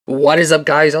What is up,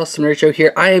 guys? FallenRedZeo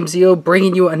here. I am Zeo,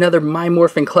 bringing you another My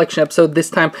Morphin Collection episode. This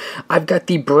time I've got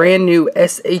the brand new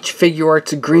SH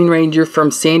Figuarts Green Ranger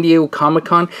from San Diego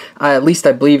Comic-Con. At least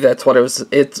I believe that's what it was.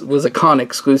 It was a con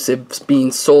exclusive,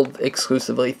 being sold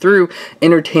exclusively through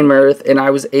Entertainment Earth, and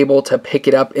I was able to pick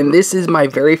it up. And this is my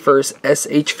very first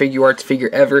SH Figuarts figure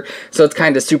ever, so it's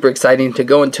kind of super exciting to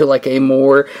go into like a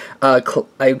more, I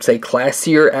would say,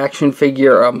 classier action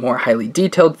figure, a more highly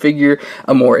detailed figure,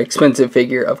 a more expensive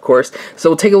figure, of course. So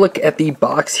we'll take a look at the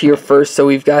box here first. So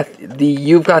we've got the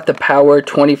You've Got the Power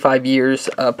 25 years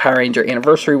Power Ranger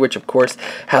anniversary, which of course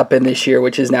happened this year,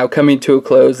 which is now coming to a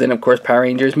close. And of course Power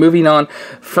Rangers moving on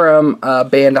from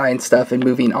Bandai and stuff and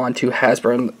moving on to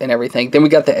Hasbro and everything. Then we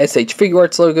got the SH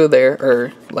Figuarts logo there,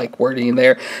 or like wording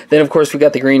there. Then of course we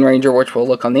got the Green Ranger, which we'll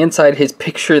look on the inside, his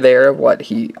picture there of what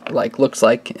he like looks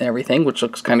like and everything, which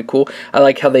looks kind of cool. I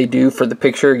like how they do for the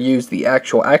picture use the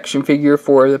actual action figure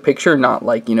for the picture, not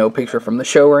like, you know, picture from the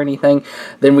show or anything.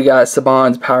 Then we got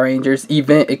Saban's Power Rangers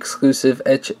event exclusive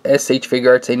SH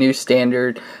Figuarts, a new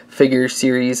standard figure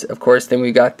series, of course. Then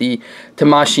we got the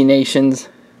Tamashii Nations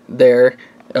there.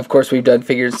 Of course, we've done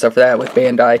figures and stuff for that with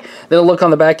Bandai. Then a look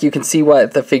on the back, you can see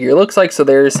what the figure looks like. So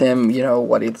there's him, you know,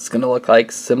 what it's going to look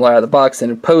like, similar out of the box.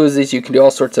 And poses, you can do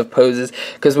all sorts of poses,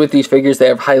 because with these figures, they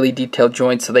have highly detailed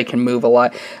joints, so they can move a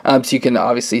lot. So you can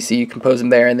obviously see, you can pose him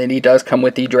there. And then he does come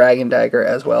with the Dragon Dagger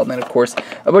as well. And then, of course,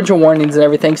 a bunch of warnings and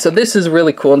everything. So this is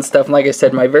really cool and stuff. And like I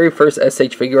said, my very first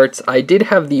SH Figuarts, I did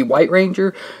have the White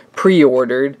Ranger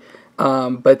pre-ordered.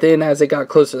 But then as it got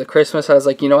closer to Christmas, I was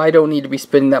like, you know, I don't need to be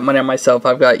spending that money on myself.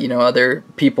 I've got, you know, other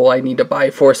people I need to buy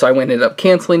it for, so I ended up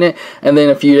canceling it. And then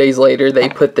a few days later, they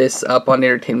put this up on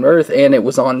Entertainment Earth, and it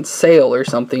was on sale or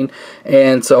something.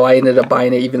 And so I ended up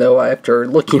buying it, even though after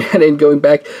looking at it and going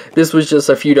back, this was just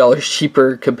a few dollars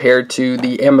cheaper compared to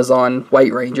the Amazon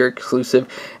White Ranger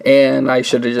exclusive. And I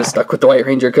should have just stuck with the White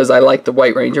Ranger, because I like the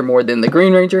White Ranger more than the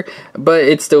Green Ranger. But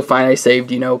it's still fine. I saved,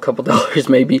 you know, a couple dollars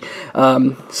maybe.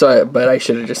 But I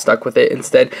should have just stuck with it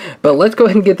instead. But let's go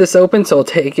ahead and get this open. So I'll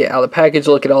take it out of the package,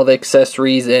 look at all the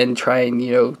accessories, and try and,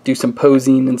 you know, do some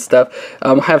posing and stuff.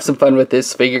 Have some fun with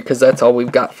this figure, because that's all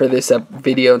we've got for this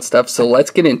video and stuff. So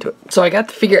let's get into it. So I got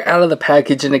the figure out of the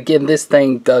package, and again, this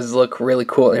thing does look really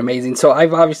cool and amazing. So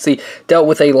I've obviously dealt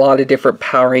with a lot of different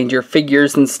Power Ranger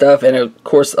figures and stuff, and of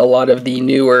course a lot of the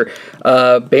newer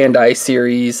Bandai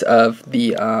series of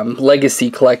the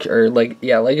Legacy Collection, or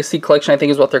Legacy Collection, I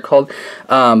think is what they're called.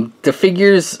 The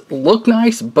figures look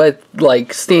nice, but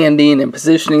like standing and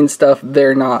positioning stuff,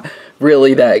 they're not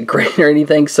really that great or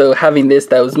anything. So having this,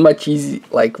 that was much easy,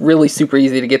 like really super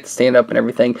easy to get to stand up and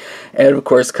everything. And of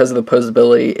course, because of the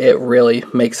posability, it really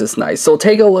makes this nice. So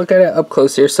take a look at it up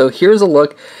close here. So here's a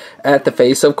look at the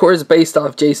face. So of course, based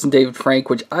off Jason David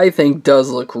Frank, which I think does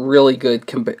look really good,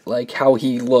 like how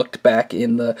he looked back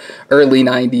in the early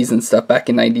 90s and stuff, back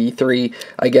in 93,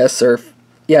 I guess, or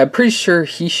yeah, I'm pretty sure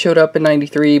he showed up in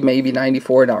 93, maybe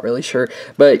 94, not really sure.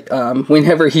 But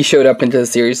whenever he showed up into the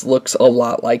series, looks a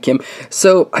lot like him.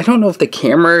 So I don't know if the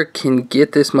camera can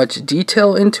get this much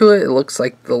detail into it. It looks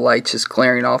like the light's just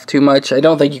glaring off too much. I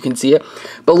don't think you can see it.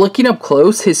 But looking up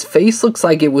close, his face looks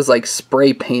like it was like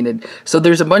spray painted. So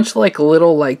there's a bunch of like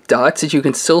little like dots that you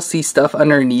can still see stuff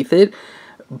underneath it.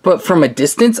 But from a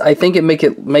distance, I think it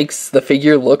makes the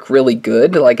figure look really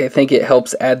good. Like, I think it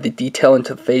helps add the detail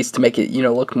into the face to make it, you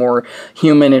know, look more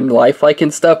human and lifelike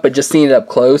and stuff. But just seeing it up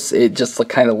close, it just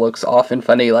kind of looks off and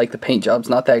funny. Like, the paint job's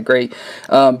not that great.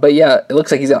 But yeah, it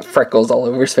looks like he's got freckles all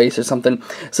over his face or something.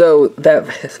 So that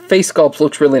face sculpt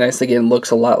looks really nice. Again,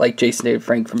 looks a lot like Jason David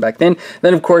Frank from back then.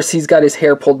 Then, of course, he's got his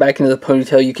hair pulled back into the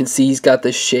ponytail. You can see he's got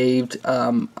the shaved,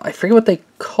 I forget what they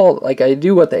call it. Like, I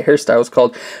do what the hairstyle is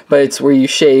called, but it's where you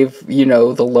shave, you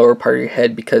know, the lower part of your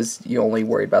head, because you only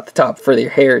worry about the top for your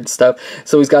hair and stuff.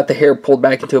 So he's got the hair pulled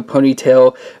back into a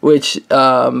ponytail, which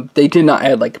they did not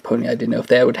add like a pony. I didn't know if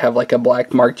they would have like a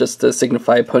black mark just to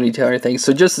signify a ponytail or anything.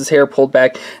 So just his hair pulled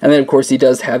back, and then of course he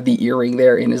does have the earring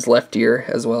there in his left ear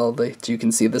as well. You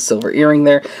can see the silver earring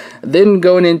there. Then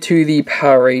going into the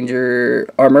Power Ranger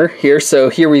armor here. So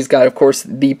here he's got, of course,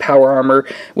 the power armor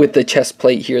with the chest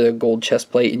plate here, the gold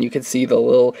chest plate, and you can see the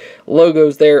little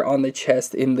logos there on the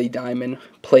chest in the diamond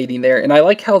plating there. And I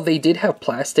like how they did have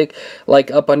plastic like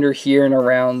up under here and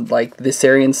around like this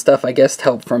area and stuff, I guess to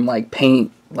help from like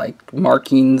paint like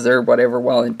markings or whatever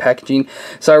while in packaging.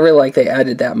 So I really like they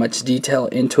added that much detail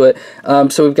into it.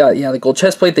 So we've got, yeah, the gold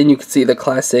chest plate. Then you can see the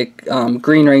classic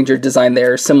Green Ranger design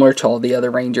there, similar to all the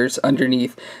other Rangers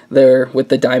underneath there with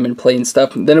the diamond plate and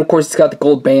stuff. Then of course it's got the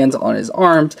gold bands on his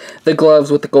arms, the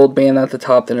gloves with the gold band at the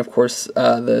top. Then of course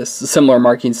the similar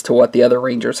markings to what the other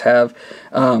Rangers have.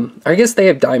 I guess they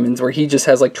have diamonds where he just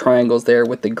has like triangles there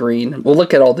with the green. We'll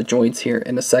look at all the joints here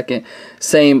in a second.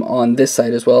 Same on this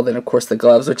side as well. Then of course the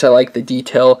gloves, which I like the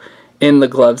detail in the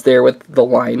gloves there with the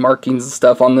line markings and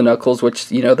stuff on the knuckles,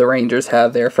 which, you know, the Rangers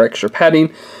have there for extra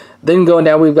padding. Then going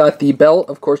down, we've got the belt,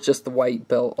 of course, just the white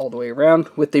belt all the way around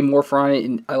with the morpher on it,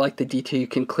 and I like the detail. You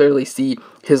can clearly see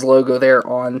his logo there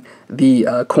on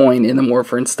the coin in the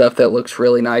morpher and stuff. That looks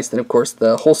really nice. Then, of course,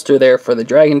 the holster there for the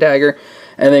dragon dagger,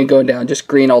 and then going down, just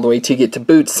green all the way to get to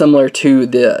boots, similar to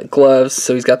the gloves.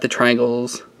 So he's got the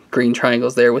triangles, green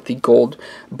triangles there with the gold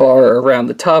bar around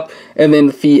the top, and then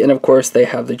the feet, and of course they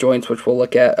have the joints, which we'll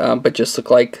look at, but just look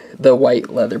like the white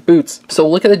leather boots. So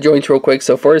look at the joints real quick.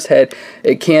 So for his head,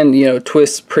 it can, you know,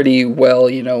 twist pretty well,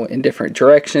 you know, in different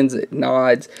directions. It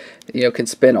nods, you know, can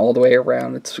spin all the way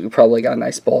around. It's probably got a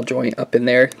nice ball joint up in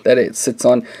there that it sits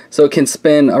on, so it can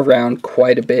spin around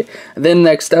quite a bit. And then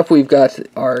next up we've got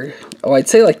our, I'd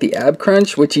say like the ab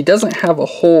crunch, which he doesn't have a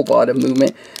whole lot of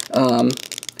movement.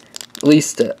 At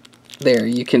least there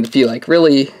you can feel like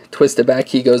really twist it back.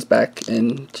 He goes back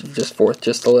and just forth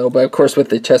just a little, but of course with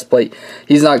the chest plate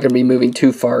he's not going to be moving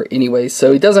too far anyway,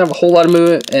 so he doesn't have a whole lot of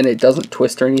movement, and it doesn't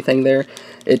twist or anything there.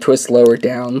 It twists lower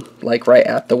down, like right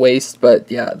at the waist, but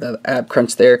yeah, the ab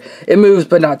crunch there, it moves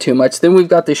but not too much. Then we've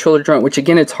got the shoulder joint, which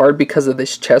again, it's hard because of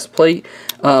this chest plate,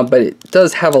 but it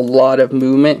does have a lot of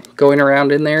movement going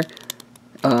around in there.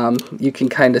 You can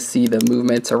kind of see the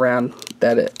movements around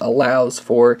that it allows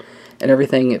for and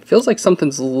everything. It feels like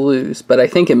something's loose, but I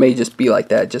think it may just be like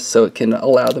that just so it can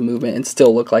allow the movement and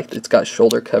still look like it's got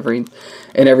shoulder covering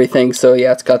and everything. So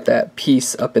yeah, it's got that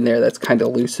piece up in there that's kind of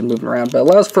loose and moving around, but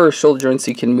allows for a shoulder joint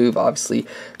so you can move obviously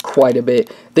quite a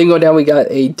bit. Then going down, we got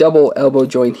a double elbow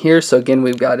joint here. So again,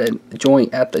 we've got a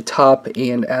joint at the top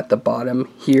and at the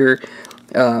bottom here,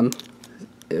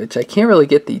 which I can't really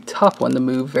get the top one to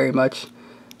move very much.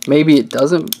 Maybe it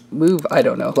doesn't move, I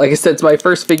don't know. Like I said, it's my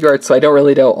first Figuarts, so I don't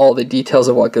really know all the details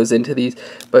of what goes into these,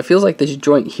 but it feels like this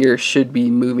joint here should be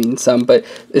moving some, but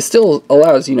it still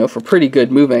allows, you know, for pretty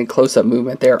good movement, close-up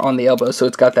movement there on the elbow. So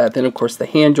it's got that. Then of course the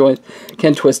hand joint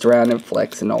can twist around and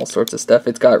flex and all sorts of stuff.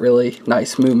 It's got really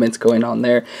nice movements going on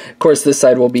there. Of course this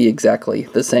side will be exactly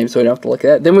the same, so we don't have to look at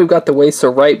that. Then we've got the waist, so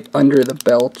right under the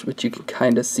belt, which you can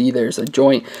kind of see there's a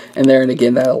joint in there, and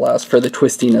again that allows for the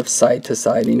twisting of side to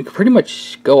side, and you can pretty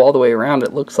much go all the way around,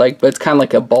 it looks like, but it's kind of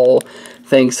like a ball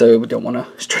thing, so we don't want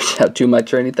to stretch it out too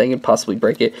much or anything and possibly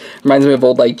break it. Reminds me of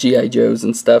old like G.I. Joes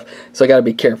and stuff, so I got to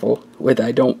be careful with it.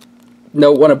 I don't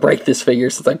want to break this figure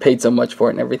since I paid so much for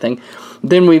it and everything.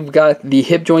 Then we've got the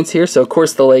hip joints here, so of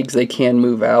course the legs, they can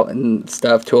move out and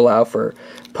stuff to allow for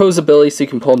poseability, so you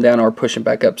can pull them down or push them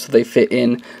back up so they fit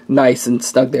in nice and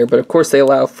snug there, but of course they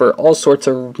allow for all sorts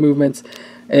of movements,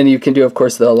 and you can do of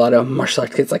course a lot of martial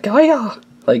arts kids like, oh yeah,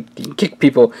 like you can kick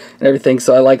people and everything.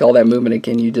 So I like all that movement.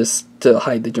 Again, you just, to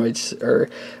hide the joints or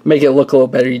make it look a little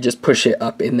better, you just push it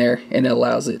up in there and it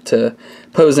allows it to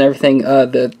pose and everything.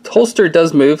 The holster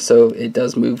does move, so it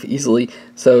does move easily,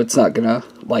 so it's not gonna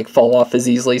like fall off as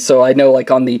easily. So I know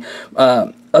like on the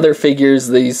other figures,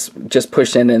 these just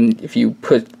push in, and if you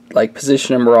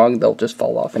position them wrong, they'll just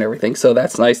fall off and everything. So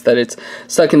that's nice that it's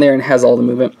stuck in there and has all the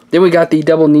movement. Then we got the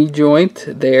double knee joint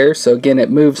there, so again it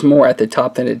moves more at the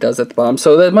top than it does at the bottom,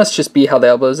 so that must just be how the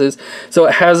elbows is. So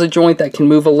it has a joint that can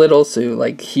move a little, so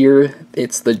like here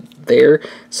it's there,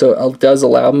 so it does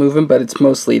allow movement, but it's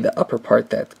mostly the upper part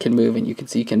that can move, and you can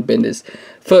see he can bend his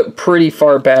foot pretty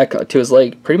far back to his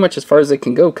leg, pretty much as far as it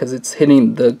can go, because it's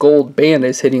hitting, the gold band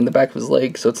is hitting the back of his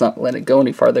leg, so it's not letting it go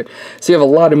any farther. So you have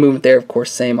a lot of movement there. Of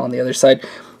course, same on the other side.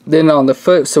 Then on the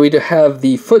foot, so we do have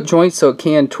the foot joint, so it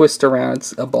can twist around.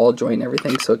 It's a ball joint and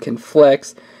everything, so it can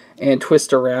flex and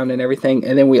twist around and everything.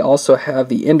 And then we also have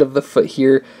the end of the foot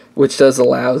here, which does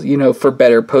allow, you know, for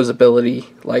better poseability,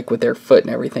 like with their foot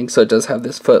and everything. So it does have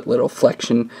this foot little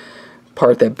flexion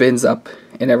part that bends up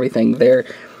and everything there.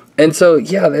 And so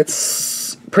yeah,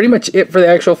 that's pretty much it for the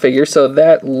actual figure. So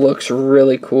that looks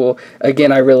really cool.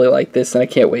 Again, I really like this, and I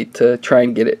can't wait to try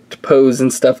and get it to pose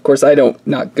and stuff. Of course,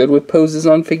 not good with poses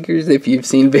on figures. If you've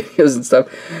seen videos and stuff,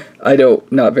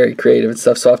 not very creative and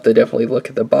stuff, so I'll have to definitely look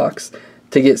at the box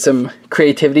to get some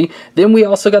creativity. Then we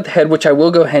also got the head, which I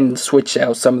will go ahead and switch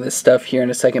out some of this stuff here in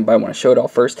a second, but I want to show it all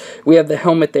first. We have the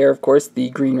helmet there, of course, the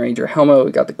Green Ranger helmet.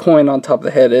 We got the coin on top of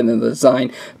the head, and then the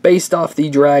design based off the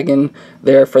dragon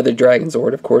there for the Dragon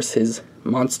Zord, of course, his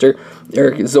monster,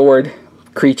 or Zord.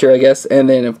 creature, I guess, and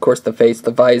then of course the face,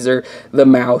 the visor, the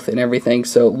mouth, and everything.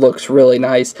 So it looks really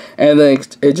nice, and then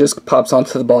it just pops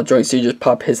onto the ball joint, so you just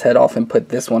pop his head off and put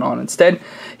this one on instead.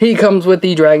 He comes with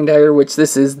the dragon dagger, which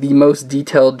this is the most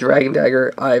detailed dragon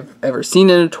dagger I've ever seen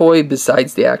in a toy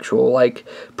besides the actual like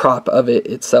prop of it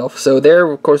itself. So there,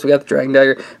 of course, we got the dragon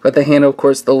dagger, got the handle, of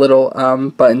course, the little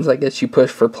buttons I guess you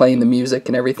push for playing the music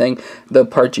and everything, the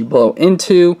part you blow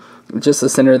into, just the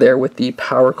center there with the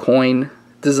power coin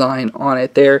design on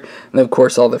it there, and of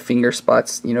course all the finger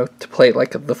spots, you know, to play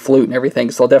like the flute and everything.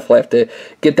 So I'll definitely have to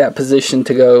get that position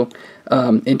to go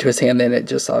into his hand. Then it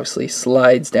just obviously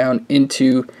slides down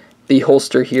into the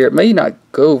holster here. It may not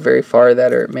go very far,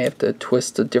 that, or it may have to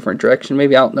twist a different direction.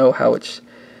 Maybe, I don't know how it's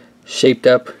shaped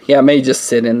up. Yeah, it may just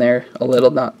sit in there a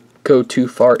little, not go too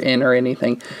far in or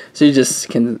anything. So you just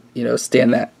can, you know,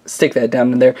 stick that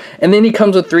down in there. And then he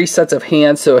comes with 3 sets of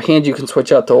hands. So a hand you can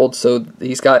switch out to hold. So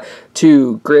he's got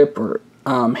 2 grip or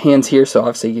hands here, so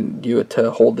obviously you can do it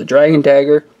to hold the dragon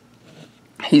dagger.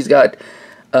 He's got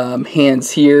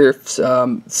hands here,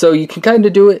 so you can kind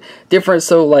of do it different.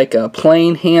 So like a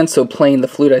playing hand, so playing the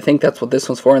flute, I think that's what this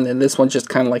one's for, and then this one's just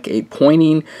kind of like a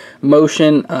pointing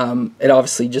motion. It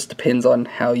obviously just depends on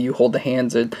how you hold the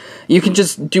hands, and you can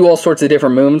just do all sorts of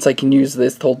different movements. I can use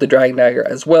this to hold the dragon dagger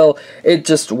as well. It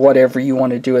just whatever you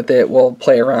want to do with it. We'll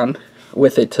play around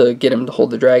with it to get him to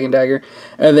hold the dragon dagger.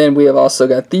 And then we have also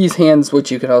got these hands,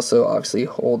 which you can also obviously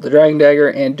hold the dragon dagger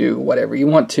and do whatever you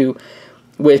want to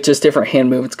with just different hand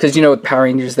movements, because you know with Power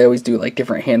Rangers they always do like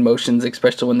different hand motions,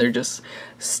 especially when they're just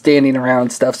standing around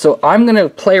and stuff. So I'm gonna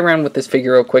play around with this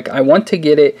figure real quick. I want to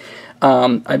get it,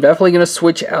 I'm definitely gonna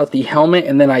switch out the helmet,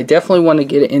 and then I definitely want to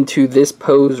get it into this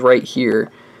pose right here,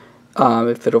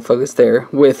 if it'll focus there,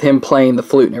 with him playing the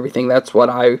flute and everything. That's what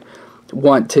I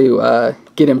want to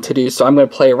get him to do. So I'm going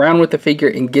to play around with the figure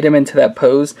and get him into that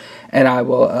pose, and I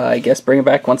will I guess bring it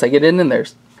back once I get it in there.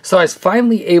 So I was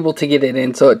finally able to get it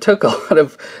in, so it took a lot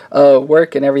of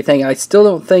work and everything. I still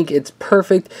don't think it's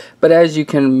perfect, but as you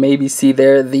can maybe see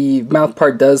there, the mouth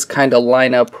part does kind of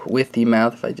line up with the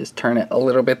mouth. If I just turn it a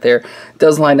little bit there, it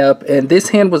does line up. And this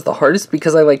hand was the hardest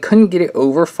because I like couldn't get it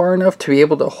over far enough to be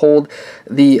able to hold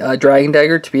the dragon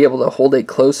dagger, to be able to hold it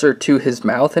closer to his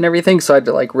mouth and everything. So I had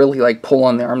to like really like pull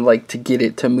on the arm like to get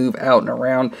it to move out and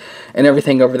around and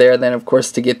everything over there. And then of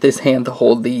course to get this hand to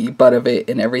hold the butt of it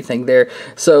and everything there.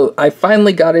 So I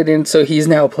finally got it in, so he's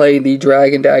now playing the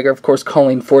dragon dagger, of course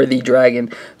calling for the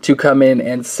dragon to come in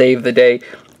and save the day.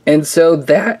 And so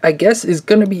that, I guess, is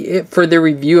going to be it for the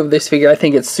review of this figure. I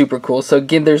think it's super cool. So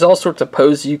again, there's all sorts of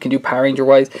poses you can do Power Ranger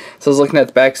wise. So I was looking at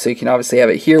the back, so you can obviously have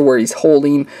it here where he's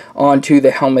holding onto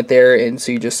the helmet there, and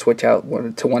so you just switch out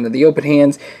to one of the open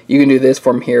hands. You can do this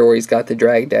from here where he's got the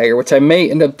dragon dagger, which I may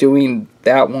end up doing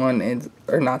that one, and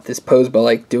or not this pose, but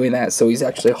like doing that so he's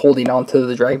actually holding onto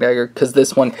the dragon dagger, because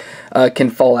this one can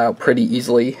fall out pretty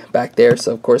easily back there.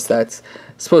 So of course that's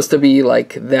supposed to be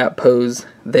like that pose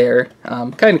there,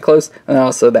 kind of close, and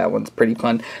also that one's pretty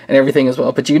fun and everything as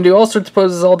well. But you can do all sorts of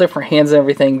poses, all different hands and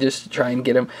everything, just to try and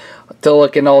get them to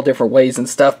look in all different ways and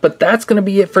stuff. But that's going to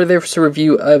be it for this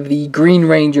review of the Green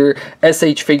Ranger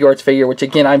SH Figuarts figure, which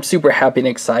again, I'm super happy and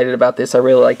excited about this. I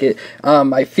really like it.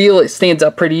 I feel it stands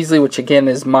up pretty easily, which again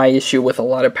is my issue with a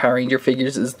lot of Power Ranger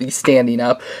figures, is the standing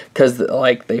up, because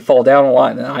like they fall down a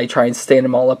lot, and I try and stand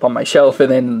them all up on my shelf,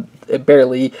 and then it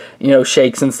barely, you know,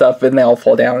 shakes and stuff, and they all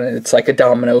fall down, and it's like a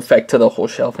domino effect to the whole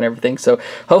shelf and everything. So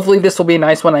hopefully this will be a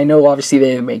nice one. I know obviously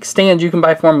they make stands you can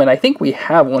buy for them, and I think we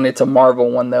have one. It's a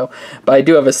Marvel one though, but I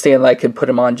do have a stand that I could put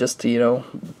them on just to, you know,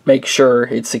 make sure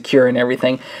it's secure and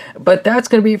everything. But that's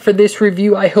going to be it for this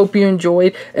review. I hope you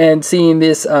enjoyed, and seeing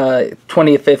this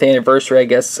 25th anniversary, I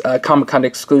guess, Comic-Con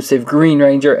exclusive Green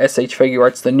Ranger SH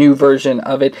Figuarts, the new version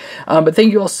of it. But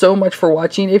thank you all so much for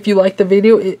watching. If you liked the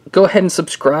video, go ahead and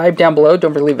subscribe down below.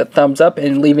 Don't forget to leave a thumbs up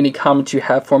and leave any comments you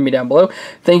have for me down below.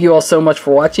 Thank you all so much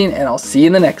for watching, and I'll see you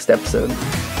in the next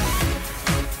episode.